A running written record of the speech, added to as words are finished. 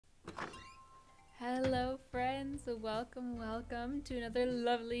Hello friends, welcome to another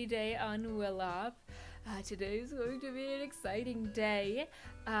lovely day on Wilop. Today is going to be an exciting day.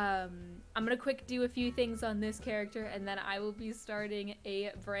 I'm gonna quick do a few things on this character and then I will be starting a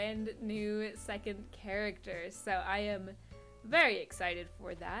brand new second character. So I am very excited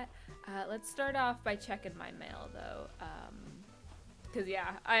for that. Let's start off by checking my mail though. Cause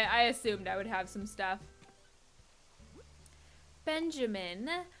yeah, I assumed I would have some stuff.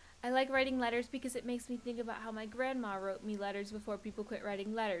 Benjamin. I like writing letters because it makes me think about how my grandma wrote me letters before people quit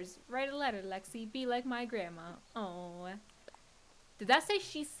writing letters. Write a letter, Lexi. Be like my grandma. Oh. Did that say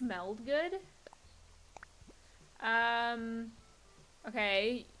she smelled good?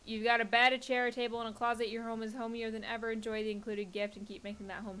 Okay. You've got a bed, a chair, a table, and a closet. Your home is homier than ever. Enjoy the included gift and keep making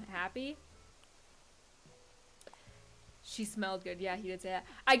that home happy. She smelled good. Yeah, he did say that.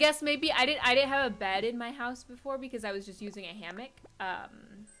 I guess maybe I didn't have a bed in my house before because I was just using a hammock.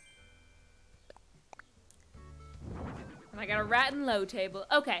 And I got a rat and low table.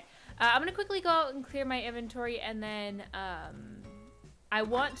 Okay, I'm gonna quickly go out and clear my inventory, and then I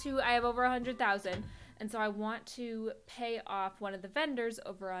have over 100,000, and so I want to pay off one of the vendors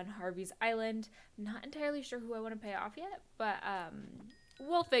over on Harvey's Island. Not entirely sure who I want to pay off yet, but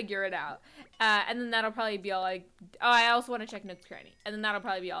we'll figure it out. And then that'll probably be all. I also want to check Nook's Cranny, and then that'll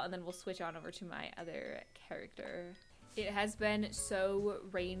probably be all, and then we'll switch on over to my other character. It has been so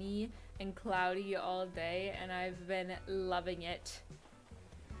rainy and cloudy all day, and I've been loving it.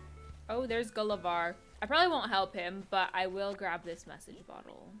 Oh, there's Gulliver. I probably won't help him, but I will grab this message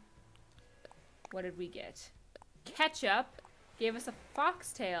bottle. What did we get? Ketchup gave us a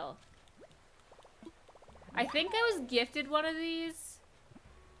foxtail. I think I was gifted one of these,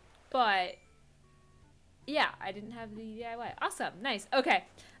 but yeah, I didn't have the DIY. Awesome, nice. Okay.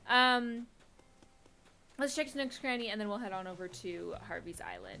 Let's check Nook's Cranny and then we'll head on over to Harvey's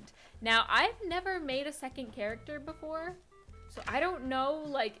Island. Now, I've never made a second character before, so I don't know,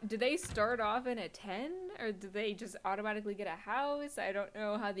 like, do they start off in a 10 or do they just automatically get a house? I don't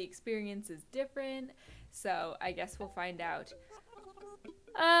know how the experience is different, so I guess we'll find out.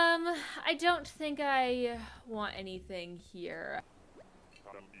 I don't think I want anything here.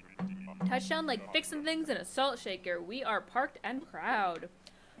 Touchdown like fixing things in a salt shaker. We are parked and proud.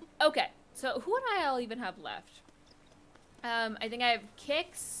 Okay. So, who and I all even have left? I think I have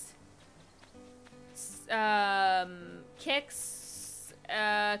Kix,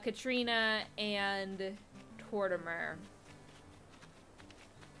 Katrina, and Tortimer.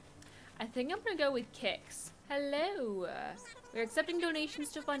 I think I'm gonna go with Kix. Hello! We're accepting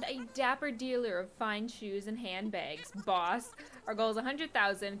donations to fund a dapper dealer of fine shoes and handbags. Boss, our goal is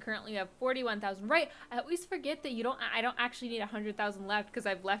 100,000. Currently we have 41,000. Right, I always forget that I don't actually need 100,000 left because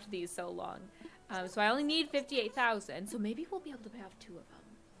I've left these so long. So I only need 58,000. So maybe we'll be able to pay off 2 of them.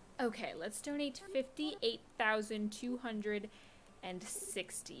 Okay, let's donate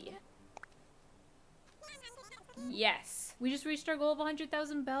 58,260. Yes, we just reached our goal of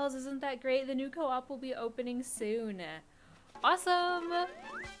 100,000 bells. Isn't that great? The new co-op will be opening soon. Awesome!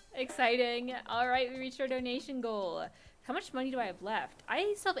 Exciting. All right, we reached our donation goal. How much money do I have left?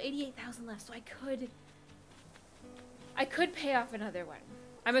 I still have 88,000 left, so I could pay off another one.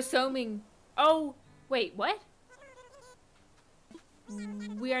 I'm assuming. Oh, wait, what?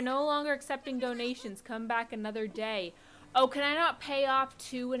 We are no longer accepting donations. Come back another day. Oh, can I not pay off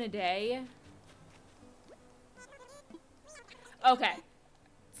 2 in a day? Okay.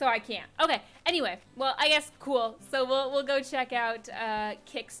 So I can't. Okay. Anyway, well, I guess cool. So we'll go check out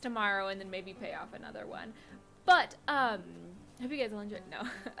Kix tomorrow and then maybe pay off another one. But hope you guys will enjoy it. No.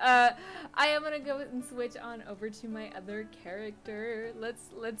 I am gonna go and switch on over to my other character. Let's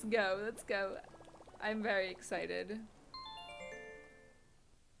go. Let's go. I'm very excited.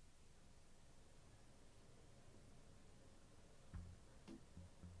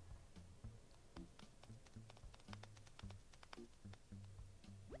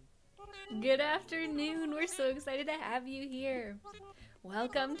 Good afternoon. We're so excited to have you here.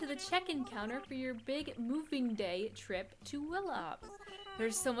 Welcome to the check-in counter for your big moving day trip to Wilop.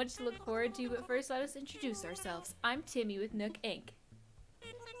 There's so much to look forward to, but first let us introduce ourselves. I'm Timmy with Nook Inc.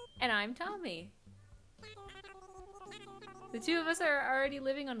 And I'm Tommy. The 2 of us are already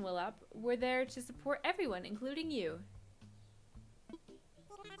living on Wilop. We're there to support everyone, including you.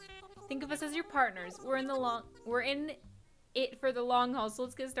 Think of us as your partners. We're in it for the long haul, so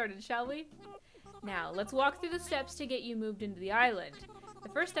let's get started, shall we? Now, let's walk through the steps to get you moved into the island. The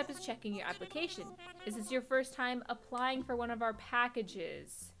first step is checking your application. Is this your first time applying for one of our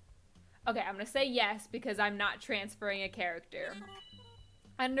packages? Okay, I'm gonna say yes because I'm not transferring a character.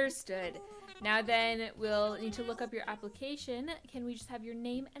 Understood. Now then, we'll need to look up your application. Can we just have your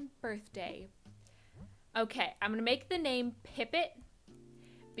name and birthday? Okay, I'm gonna make the name Pipit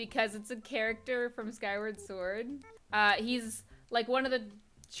because it's a character from Skyward Sword. He's like one of the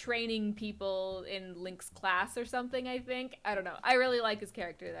training people in Link's class or something, I think. I don't know. I really like his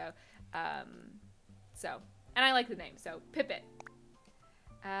character though. And I like the name, so Pipit.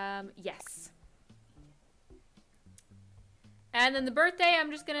 Yes. And then the birthday,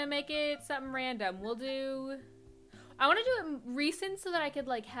 I'm just gonna make it something random. We'll do... I want to do it recent so that I could,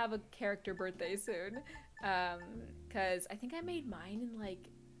 like, have a character birthday soon. Because I think I made mine in, like...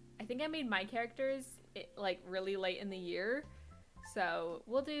 I think I made my characters, like, really late in the year. So,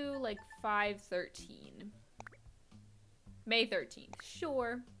 we'll do, like, 5/13. May 13th.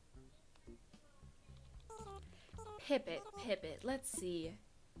 Sure. Pipit. Let's see.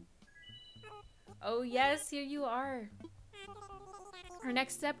 Oh, yes, here you are. Our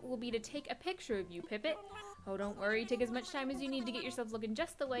next step will be to take a picture of you, Pipit. Oh, don't worry. Take as much time as you need to get yourself looking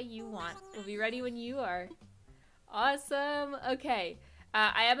just the way you want. We'll be ready when you are. Awesome. Okay.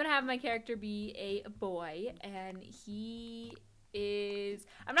 I am going to have my character be a boy, and he is...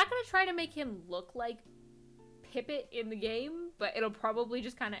 I'm not going to try to make him look like Pipit in the game, but it'll probably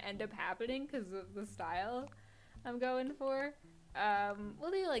just kind of end up happening because of the style I'm going for.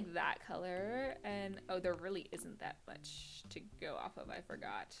 We'll do like that color, and oh, there really isn't that much to go off of, I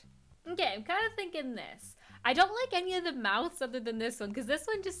forgot. Okay, I'm kind of thinking this. I don't like any of the mouths other than this one, because this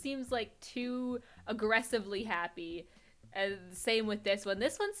one just seems like too aggressively happy. Same with this one.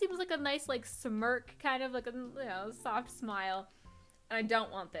 This one seems like a nice like smirk, kind of like a, you know, soft smile. And I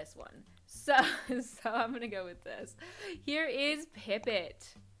don't want this one. So I'm gonna go with this. Here is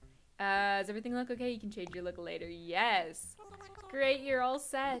Pipit. Does everything look okay? You can change your look later. Yes. Great, you're all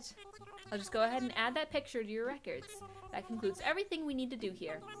set. I'll just go ahead and add that picture to your records. That concludes everything we need to do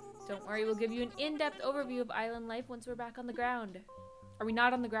here. Don't worry, we'll give you an in-depth overview of island life once we're back on the ground. Are we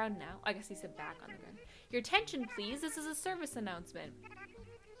not on the ground now? I guess he said back on the ground. Your attention, please. This is a service announcement.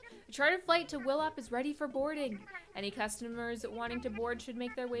 The chartered flight to Wilop is ready for boarding. Any customers wanting to board should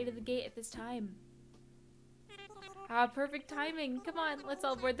make their way to the gate at this time. Ah, perfect timing. Come on, let's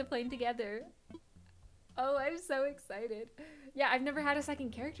all board the plane together. Oh, I'm so excited. Yeah, I've never had a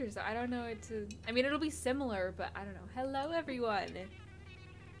second character, so I don't know what to... I mean, it'll be similar, but I don't know. Hello, everyone.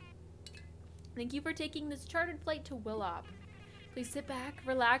 Thank you for taking this chartered flight to Wilop. Please sit back,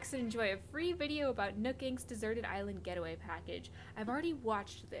 relax, and enjoy a free video about Nook Inc.'s Deserted Island Getaway Package. I've already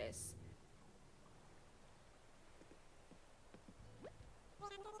watched this.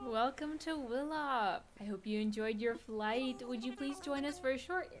 Welcome to Wilop. I hope you enjoyed your flight. Would you please join us for a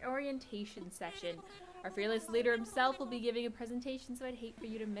short orientation session? Our fearless leader himself will be giving a presentation, so I'd hate for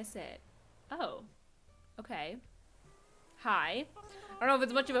you to miss it. Oh, okay. Hi. I don't know if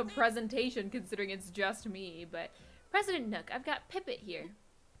it's much of a presentation considering it's just me, but President Nook, I've got Pipit here.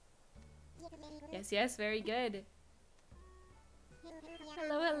 Yes, very good.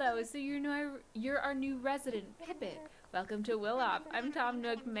 Hello. So you're our new resident, Pipit. Welcome to Wilop. I'm Tom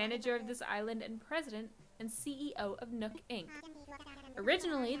Nook, manager of this island and president and CEO of Nook Inc.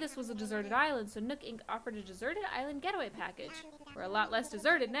 Originally, this was a deserted island, so Nook Inc. offered a deserted island getaway package. We're a lot less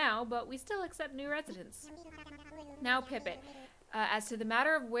deserted now, but we still accept new residents. Now, Pipit, as to the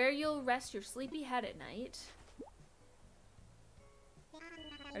matter of where you'll rest your sleepy head at night,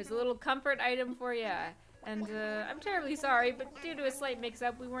 there's a little comfort item for you. And I'm terribly sorry, but due to a slight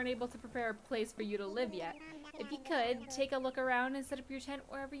mix-up, we weren't able to prepare a place for you to live yet. If you could, take a look around and set up your tent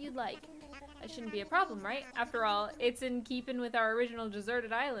wherever you'd like. That shouldn't be a problem, right? After all, it's in keeping with our original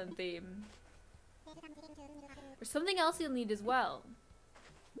deserted island theme. There's something else you'll need as well.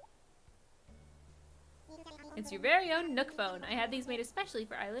 It's your very own Nook phone. I had these made especially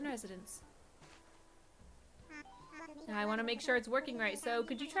for island residents. Now, I want to make sure it's working right, so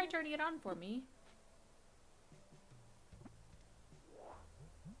could you try turning it on for me?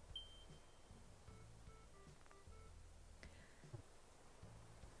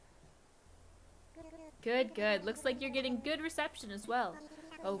 Good. Looks like you're getting good reception as well.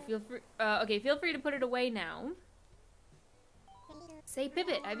 Oh, feel free to put it away now. Say,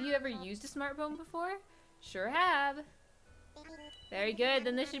 Pipit, have you ever used a smartphone before? Sure have. Very good,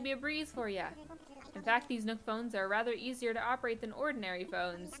 then this should be a breeze for you. In fact, these Nook phones are rather easier to operate than ordinary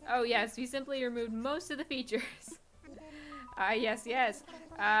phones. Oh yes, we simply removed most of the features. Yes.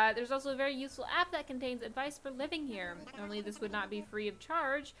 There's also a very useful app that contains advice for living here. Normally this would not be free of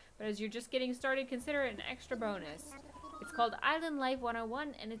charge, but as you're just getting started, consider it an extra bonus. It's called Island Life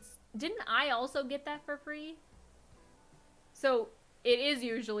 101, and it's... Didn't I also get that for free? So, it is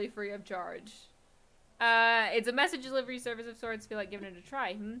usually free of charge. It's a message delivery service of sorts. Feel like giving it a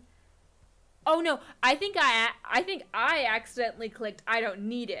try, Oh no, I think I accidentally clicked I don't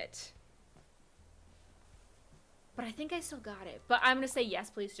need it. But I think I still got it. But I'm gonna say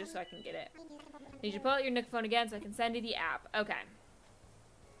yes, please, just so I can get it. Need you to pull out your Nook phone again so I can send you the app. Okay.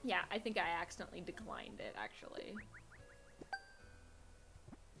 Yeah, I think I accidentally declined it, actually.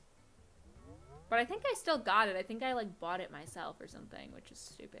 But I think I still got it. I think I, like, bought it myself or something, which is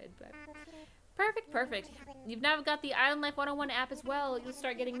stupid, but... Perfect, perfect. You've now got the Island Life 101 app as well. You'll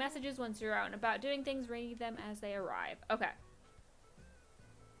start getting messages once you're out and about doing things, reading them as they arrive. Okay.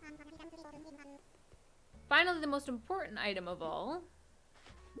 Finally, the most important item of all.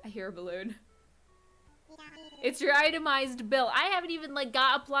 I hear a balloon. It's your itemized bill. I haven't even, like,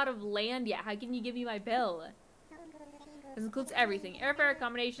 got a plot of land yet. How can you give me my bill? This includes everything. Airfare,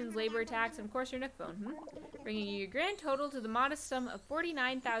 accommodations, labor, tax, and of course your Nook phone. Bringing you your grand total to the modest sum of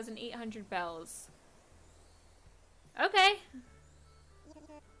 49,800 bells. Okay.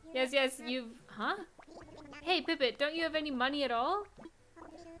 Yes, you've... Huh? Hey, Pipit, don't you have any money at all?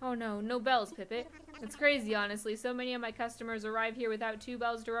 Oh no, no bells, Pipit. It's crazy, honestly. So many of my customers arrive here without 2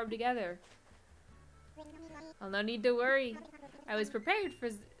 bells to rub together. Well, no need to worry. I was prepared for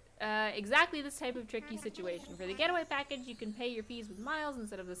exactly this type of tricky situation. For the getaway package, you can pay your fees with miles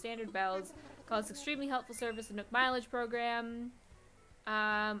instead of the standard bells. Call this extremely helpful service the Nook Mileage program.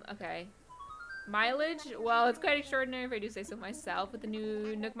 Okay. Mileage? Well, it's quite extraordinary if I do say so myself. With the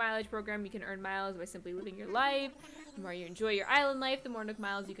new Nook Mileage program, you can earn miles by simply living your life. The more you enjoy your island life, the more Nook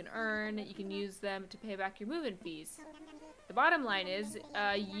Miles you can earn. You can use them to pay back your move-in fees. The bottom line is,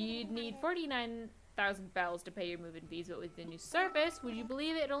 you'd need 49,000 bells to pay your move-in fees, but with the new service, would you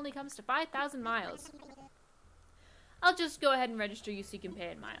believe it only comes to 5,000 miles. I'll just go ahead and register you so you can pay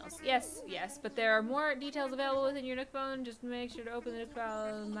in miles. Yes, but there are more details available within your Nook phone. Just make sure to open the Nook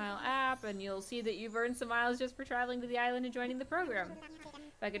Mile app, and you'll see that you've earned some miles just for traveling to the island and joining the program.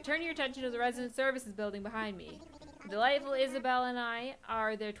 If I could turn your attention to the resident services building behind me. The delightful Isabel and I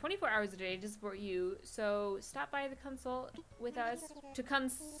are there 24 hours a day to support you, so stop by to consult with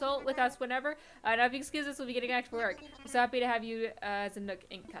us whenever. Now if you excuse us, we'll be getting back to work. We're so happy to have you as a Nook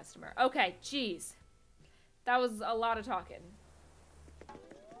Inc. customer. Okay, jeez. That was a lot of talking.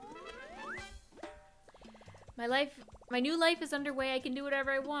 My new life is underway. I can do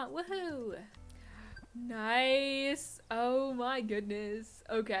whatever I want. Woohoo! Nice. Oh my goodness.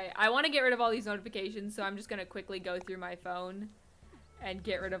 Okay, I want to get rid of all these notifications, so I'm just gonna quickly go through my phone and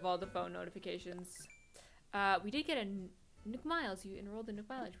get rid of all the phone notifications. We did get a Nook Miles. You enrolled in the Nook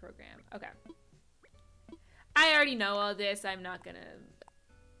Mileage program. Okay. I already know all this. I'm not gonna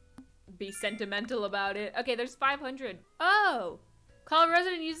be sentimental about it. Okay, there's 500. Oh! Call a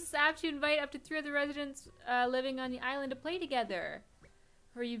resident, use this app to invite up to 3 other residents living on the island to play together.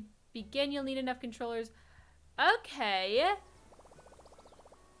 Before you begin, you'll need enough controllers. Okay.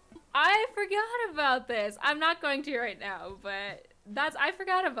 I forgot about this. I'm not going to right now, but I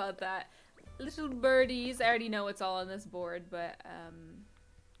forgot about that. Little birdies. I already know what's all on this board, but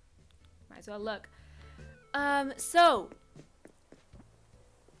might as well look. So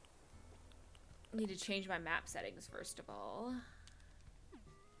need to change my map settings first of all.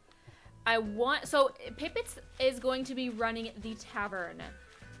 So Pipit is going to be running the tavern.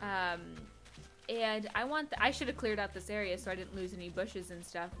 And I should have cleared out this area so I didn't lose any bushes and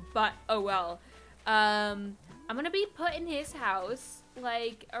stuff, but oh well. I'm gonna be putting his house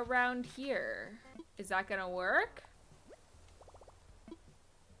like around here. Is that gonna work?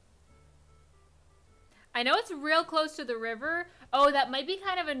 I know it's real close to the river. Oh, that might be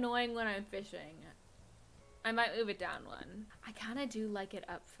kind of annoying when I'm fishing. I might move it down one. I kind of do like it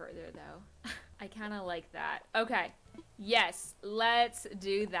up further though. I kind of like that. Okay. Yes, let's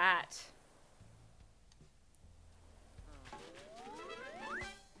do that.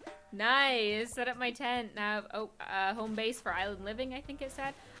 Nice. Set up my tent. Now, home base for island living, I think it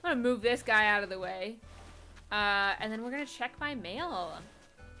said. I'm gonna move this guy out of the way. And then we're gonna check my mail.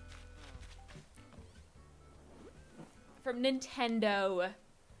 From Nintendo.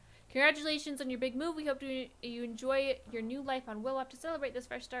 Congratulations on your big move. We hope you enjoy your new life on Wilop. To celebrate this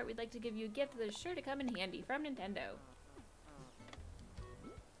fresh start, we'd like to give you a gift that is sure to come in handy. From Nintendo.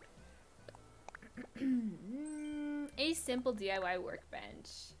 A simple DIY workbench.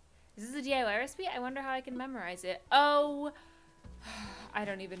 Is this a DIY recipe? I wonder how I can memorize it. Oh, I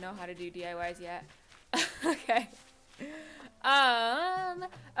don't even know how to do DIYs yet. Okay.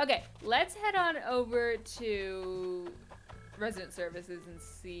 Okay, let's head on over to resident services and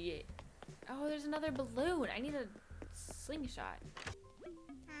see. Oh, there's another balloon. I need a slingshot.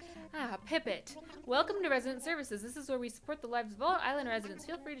 Ah, Pipit. Welcome to Resident Services. This is where we support the lives of all island residents.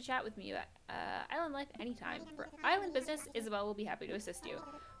 Feel free to chat with me about island life anytime. For island business, Isabel will be happy to assist you.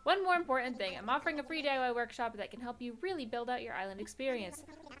 One more important thing. I'm offering a free DIY workshop that can help you really build out your island experience.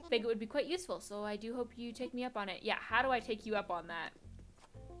 I think it would be quite useful, so I do hope you take me up on it. Yeah, how do I take you up on that?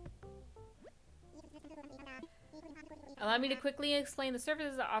 Allow me to quickly explain the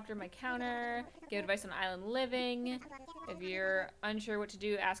services I offer my counter, give advice on island living. If you're unsure what to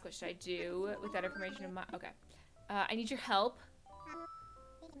do, ask what should I do. With that information in mind, okay. I need your help.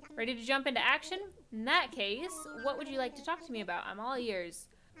 Ready to jump into action? In that case, what would you like to talk to me about? I'm all ears.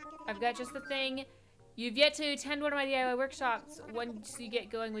 I've got just the thing. You've yet to attend one of my DIY workshops. Once you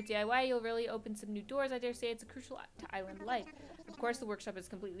get going with DIY, you'll really open some new doors. I dare say it's crucial to island life. Of course, the workshop is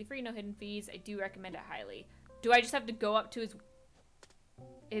completely free, no hidden fees. I do recommend it highly. Do I just have to go up to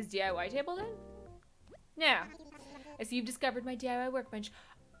his DIY table then? Yeah. I see you've discovered my DIY workbench.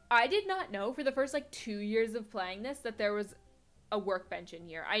 I did not know for the first like 2 years of playing this that there was a workbench in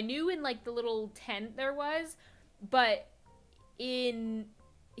here. I knew in like the little tent there was, but in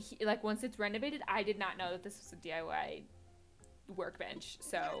like once it's renovated, I did not know that this was a DIY workbench.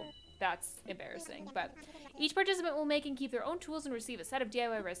 So that's embarrassing. But each participant will make and keep their own tools and receive a set of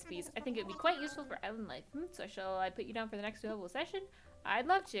DIY recipes. I think it would be quite useful for island life. So shall I put you down for the next available session? I'd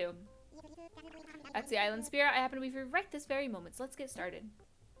love to. That's the island spirit. I happen to be free right this very moment, so let's get started.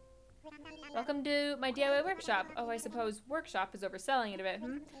 Welcome to my DIY workshop. Oh, I suppose workshop is overselling it a bit,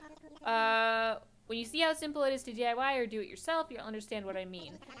 when you see how simple it is to DIY or do it yourself, you'll understand what I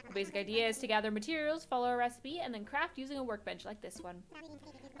mean. The basic idea is to gather materials, follow a recipe, and then craft using a workbench like this one.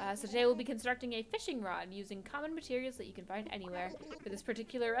 So today we'll be constructing a fishing rod using common materials that you can find anywhere. For this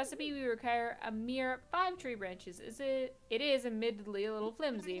particular recipe, we require a mere 5 tree branches. It is admittedly a little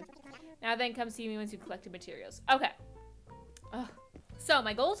flimsy. Now then, come see me once you've collected materials. Okay. Ugh. So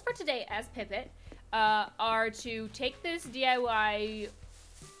my goals for today as Pipit are to take this DIY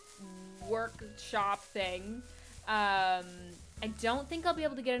workshop thing. I don't think I'll be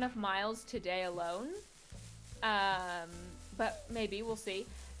able to get enough miles today alone. But maybe, we'll see.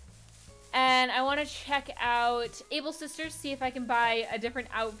 And I want to check out Able Sisters, see if I can buy a different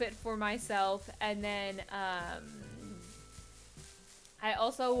outfit for myself. And then I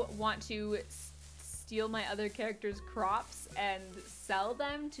also want to steal my other characters' crops and sell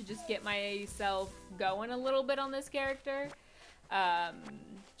them to just get myself going a little bit on this character.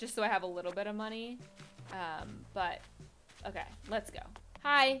 Just so I have a little bit of money. But, okay, let's go.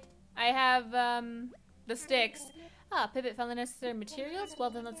 Hi, I have, the sticks. Ah, Pipit found the necessary materials. Well,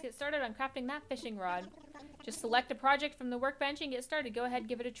 then let's get started on crafting that fishing rod. Just select a project from the workbench and get started. Go ahead,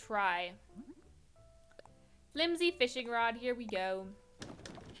 give it a try. Flimsy fishing rod, here we go.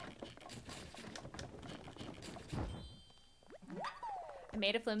 I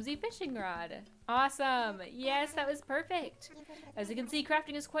made a flimsy fishing rod. Awesome. Yes, that was perfect. As you can see,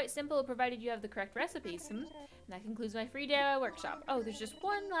 crafting is quite simple provided you have the correct recipes. And that concludes my free DIY workshop. Oh, there's just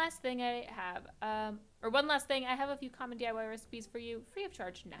one last thing I have. I have a few common DIY recipes for you, free of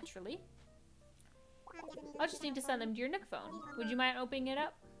charge, naturally. I'll just need to send them to your Nook phone. Would you mind opening it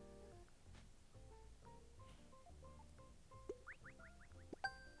up?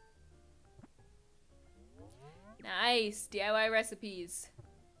 Nice, DIY recipes.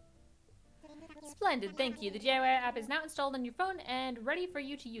 Splendid, thank you. The DIY app is now installed on your phone and ready for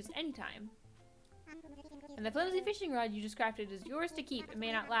you to use anytime. And the flimsy fishing rod you just crafted is yours to keep. It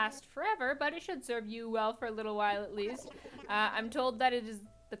may not last forever, but it should serve you well for a little while at least. I'm told that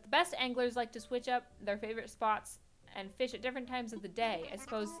the best anglers like to switch up their favorite spots and fish at different times of the day. I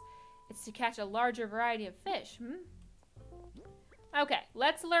suppose it's to catch a larger variety of fish, Okay,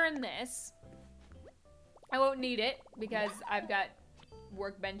 let's learn this. I won't need it because I've got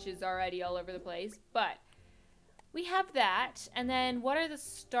workbenches already all over the place, but we have that. And then what are the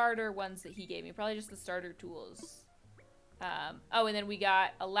starter ones that he gave me? Probably just the starter tools. Oh, and then we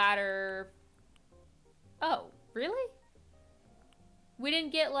got a ladder. Oh, really? We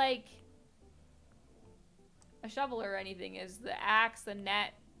didn't get like a shovel or anything. Is the axe, the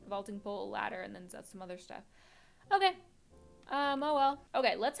net, vaulting pole, ladder, and then some other stuff. Okay. Oh well.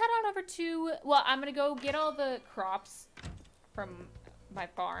 Okay, let's head on over to, well, I'm gonna go get all the crops from my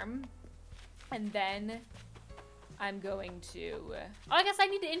farm. And then I'm going to, oh, I guess I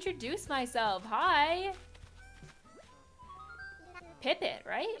need to introduce myself. Hi. Pipit,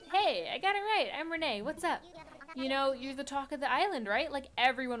 right? Hey, I got it right. I'm Renee. What's up? You know, you're the talk of the island, right? Like,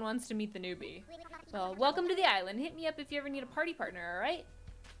 everyone wants to meet the newbie. Well, welcome to the island. Hit me up if you ever need a party partner, alright?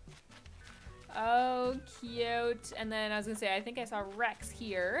 Oh, cute. And then I was gonna say, I think I saw Rex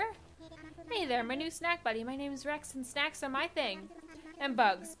here. Hey there, my new snack buddy. My name is Rex, and snacks are my thing. And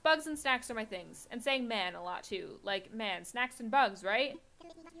bugs. Bugs and snacks are my things. And saying man a lot, too. Like, man, snacks and bugs, right?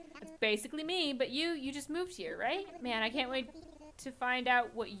 It's basically me, but you just moved here, right? Man, I can't wait to find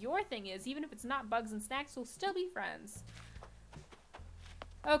out what your thing is. Even if it's not bugs and snacks, we'll still be friends.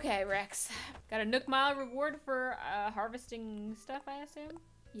 Okay, Rex. Got a Nook Mile reward for harvesting stuff, I assume?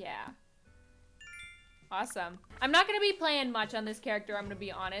 Yeah. Awesome. I'm not going to be playing much on this character, I'm going to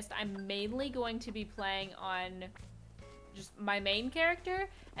be honest. I'm mainly going to be playing on just my main character,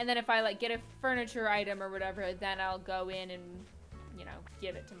 and then if I like get a furniture item or whatever, then I'll go in and, you know,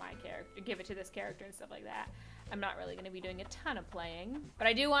 give it to my character, give it to this character and stuff like that. I'm not really going to be doing a ton of playing, but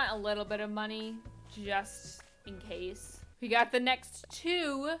I do want a little bit of money just in case. We got the next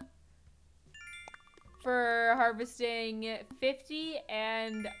 2 for harvesting 50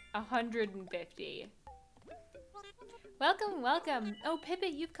 and 150. Welcome, welcome. Oh,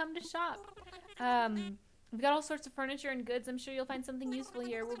 Pipit, you've come to shop. We've got all sorts of furniture and goods. I'm sure you'll find something useful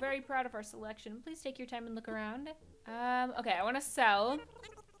here. We're very proud of our selection. Please take your time and look around. Okay, I want to sell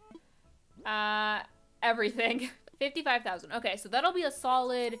everything. 55,000. Okay, so that'll be a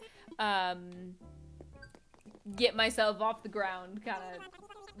solid get myself off the ground kind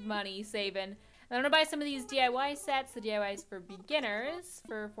of money saving. And I'm gonna buy some of these DIY sets. The DIYs for beginners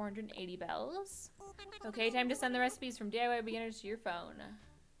for 480 bells. Okay, time to send the recipes from DIY beginners to your phone.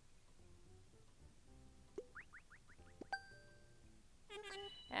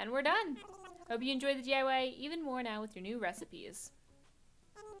 And we're done. Hope you enjoy the DIY even more now with your new recipes.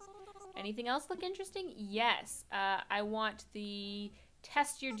 Anything else look interesting? Yes. I want the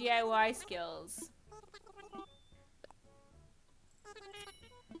test your DIY skills.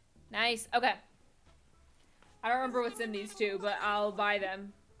 Nice. Okay. I don't remember what's in these 2, but I'll buy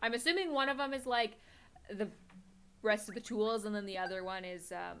them. I'm assuming one of them is like the rest of the tools, and then the other one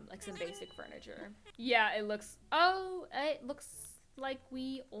is like some basic furniture. Yeah, it looks... Oh, it looks like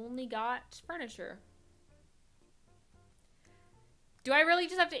we only got furniture. Do I really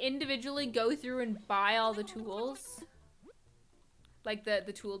just have to individually go through and buy all the tools? Like the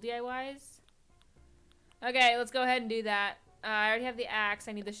tool DIYs? Okay, let's go ahead and do that. I already have the axe.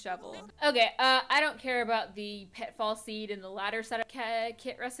 I need the shovel. Okay, I don't care about the pitfall seed and the ladder setup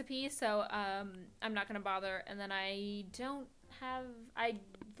kit recipe, so I'm not gonna bother. And then I don't have...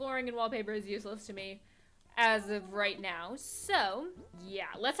 flooring and wallpaper is useless to me as of right now. So, yeah,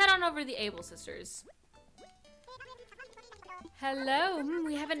 let's head on over to the Able Sisters. Hello,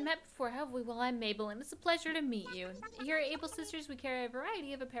 we haven't met before, have we? Well, I'm Mabel, and it's a pleasure to meet you. Here at Able Sisters, we carry a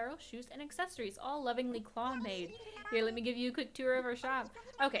variety of apparel, shoes, and accessories, all lovingly claw-made. Here, let me give you a quick tour of our shop.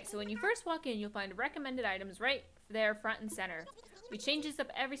 Okay, so when you first walk in, you'll find recommended items right there, front and center. We change this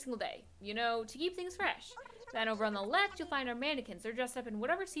up every single day, you know, to keep things fresh. Then over on the left, you'll find our mannequins. They're dressed up in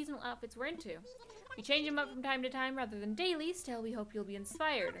whatever seasonal outfits we're into. We change them up from time to time rather than daily, still we hope you'll be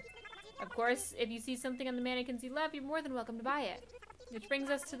inspired. Of course, if you see something on the mannequins you love, you're more than welcome to buy it. Which brings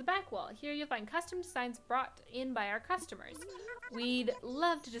us to the back wall. Here you'll find custom designs brought in by our customers. We'd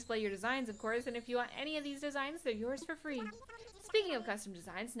love to display your designs, of course, and if you want any of these designs, they're yours for free. Speaking of custom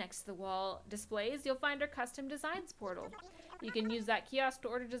designs, next to the wall displays, you'll find our custom designs portal. You can use that kiosk to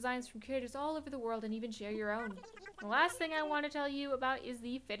order designs from creators all over the world and even share your own. The last thing I want to tell you about is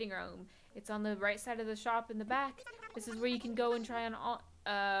the fitting room. It's on the right side of the shop in the back. This is where you can go and try on all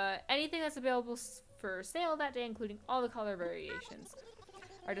anything that's available for sale that day, including all the color variations.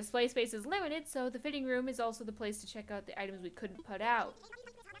 Our display space is limited, so the fitting room is also the place to check out the items we couldn't put out.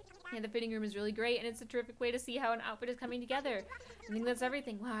 And the fitting room is really great, and it's a terrific way to see how an outfit is coming together. I think that's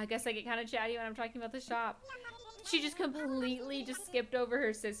everything. Wow, I guess I get kind of chatty when I'm talking about the shop. She just completely just skipped over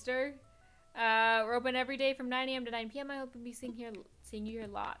her sister. We're open every day from 9 a.m. to 9 p.m. I hope to be seeing you here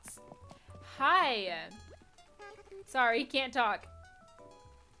lots. Hi! Sorry, can't talk.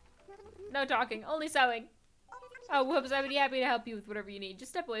 No talking, only sewing. Oh, whoops, I would be happy to help you with whatever you need.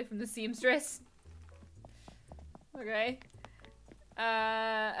 Just step away from the seamstress. Okay.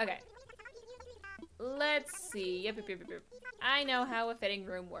 Okay. Let's see. Yep. I know how a fitting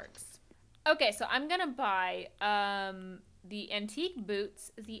room works. Okay, so I'm gonna buy the antique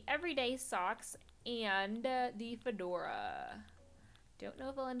boots, the everyday socks, and the fedora. Don't know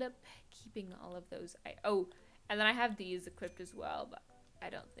if I'll end up keeping all of those. Oh, and then I have these equipped as well, but I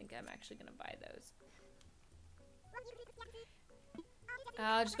don't think I'm actually gonna buy those.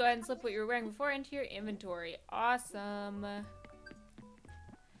 I'll just go ahead and slip what you were wearing before into your inventory. Awesome.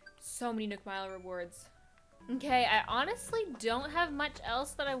 So many Nook Mile rewards. Okay, I honestly don't have much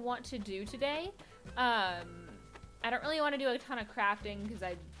else that I want to do today. I don't really want to do a ton of crafting because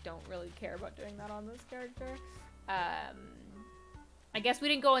I don't really care about doing that on this character. I guess we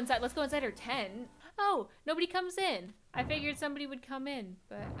didn't go inside. Let's go inside her tent. Oh, nobody comes in. I figured somebody would come in,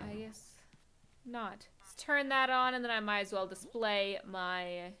 but I guess not. Let's turn that on, and then I might as well display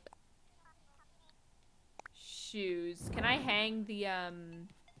my shoes. Can I hang the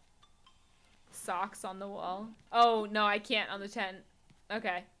socks on the wall? Oh, no, I can't on the tent.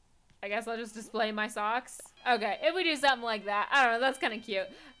 Okay. I guess I'll just display my socks. Okay, if we do something like that, I don't know, that's kind of cute.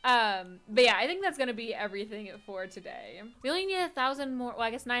 But yeah, I think that's gonna be everything for today. We only need 1,000 more, well, I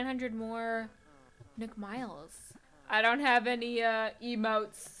guess 900 more Nook Miles. I don't have any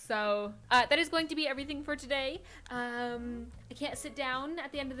emotes, so that is going to be everything for today. I can't sit down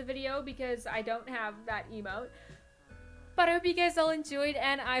at the end of the video because I don't have that emote. But I hope you guys all enjoyed,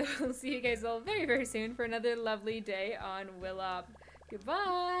 and I will see you guys all very, very soon for another lovely day on Wilop.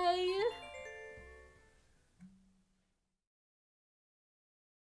 Goodbye!